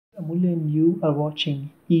Amul and you are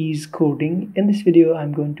watching Ease Coding. In this video,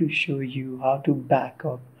 I'm going to show you how to back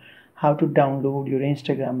up, how to download your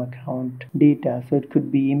Instagram account data. So it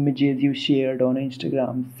could be images you shared on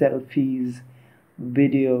Instagram, selfies,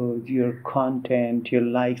 videos, your content, your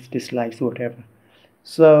likes, dislikes, whatever.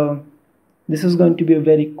 So this is going to be a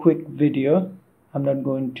very quick video. I'm not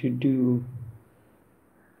going to do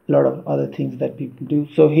a lot of other things that people do.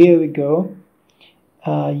 So here we go.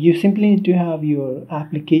 You simply need to have your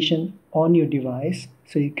application on your device.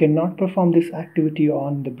 So you cannot perform this activity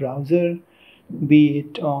on the browser, be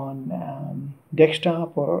it on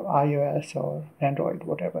desktop or iOS or Android,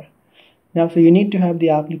 whatever. Now, so you need to have the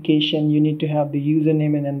application, you need to have the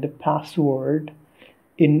username and then the password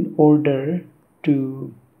in order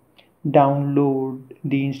to download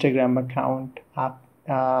the Instagram account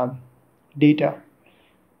account data.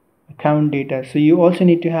 So you also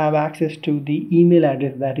need to have access to the email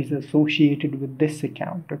address that is associated with this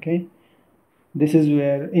account. Okay, this is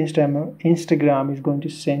where Instagram is going to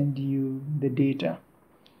send you the data.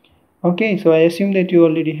 Okay, so I assume that you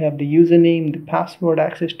already have the username, the password,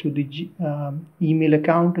 access to the email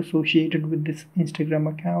account associated with this Instagram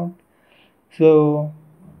account. So,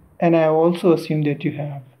 and I also assume that you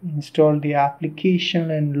have installed the application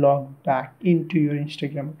and logged back into your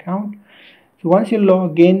Instagram account. So once you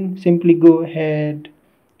log in, simply go ahead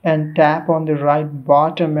and tap on the right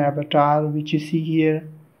bottom avatar, which you see here,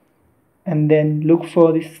 and then look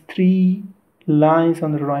for these three lines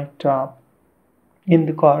on the right top in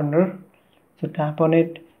the corner. So tap on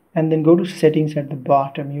it and then go to settings at the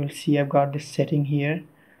bottom. You'll see I've got this setting here.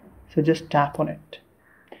 So just tap on it.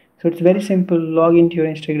 So it's very simple. Log into your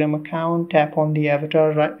Instagram account, tap on the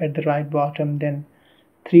avatar right at the right bottom, then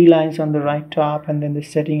three lines on the right top, and then the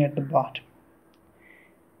setting at the bottom.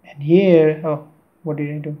 And here, oh, what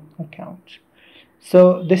did I do? Accounts.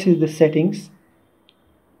 So this is the settings.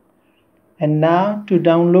 And now to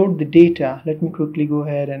download the data, let me quickly go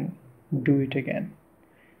ahead and do it again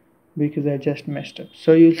because I just messed up.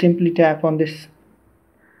 So you simply tap on this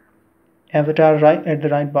avatar right at the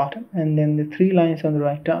right bottom, and then the three lines on the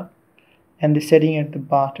right top and the setting at the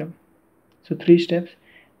bottom. So three steps.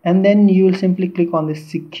 And then you will simply click on the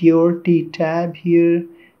security tab here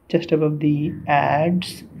just above the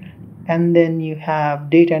ads, and then you have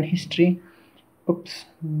data and history.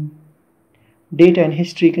 Data and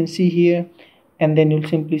history you can see here, and then you'll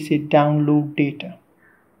simply say download data.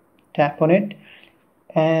 Tap on it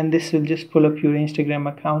and this will just pull up your Instagram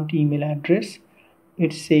account email address.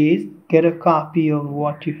 It says get a copy of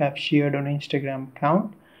what you have shared on Instagram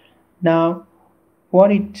account. Now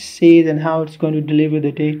what it says and how it's going to deliver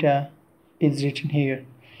the data is written here.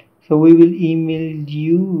 So we will email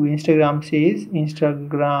you, Instagram says,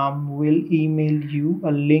 Instagram will email you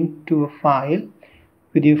a link to a file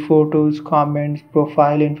with your photos, comments,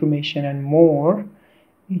 profile information and more.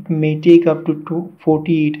 It may take up to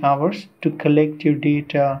 48 hours to collect your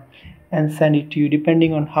data and send it to you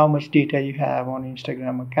depending on how much data you have on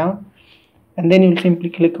Instagram account. And then you'll simply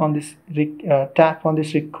click on this, tap on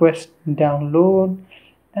this request download,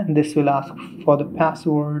 and this will ask for the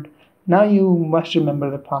password. Now you must remember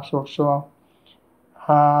the password, so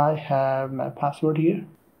I have my password here.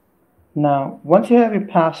 Now once you have your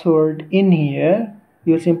password in here,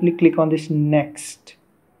 you'll simply click on this next.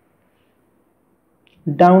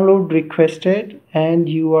 Download requested, and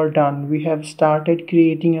you are done. We have started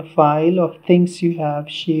creating a file of things you have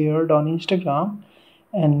shared on Instagram,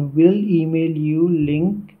 and will email you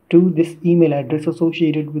link to this email address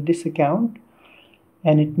associated with this account.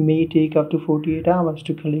 And it may take up to 48 hours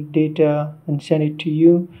to collect data and send it to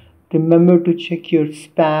you. Remember to check your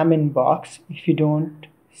spam inbox if you don't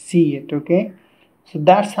see it. Okay, so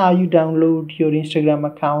that's how you download your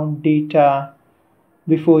Instagram account data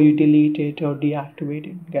before you delete it or deactivate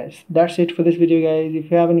it, guys. That's it for this video, guys. If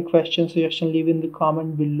you have any questions, suggestions, leave in the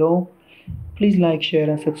comment below. Please like, share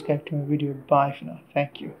and subscribe to my video. Bye for now.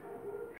 Thank you.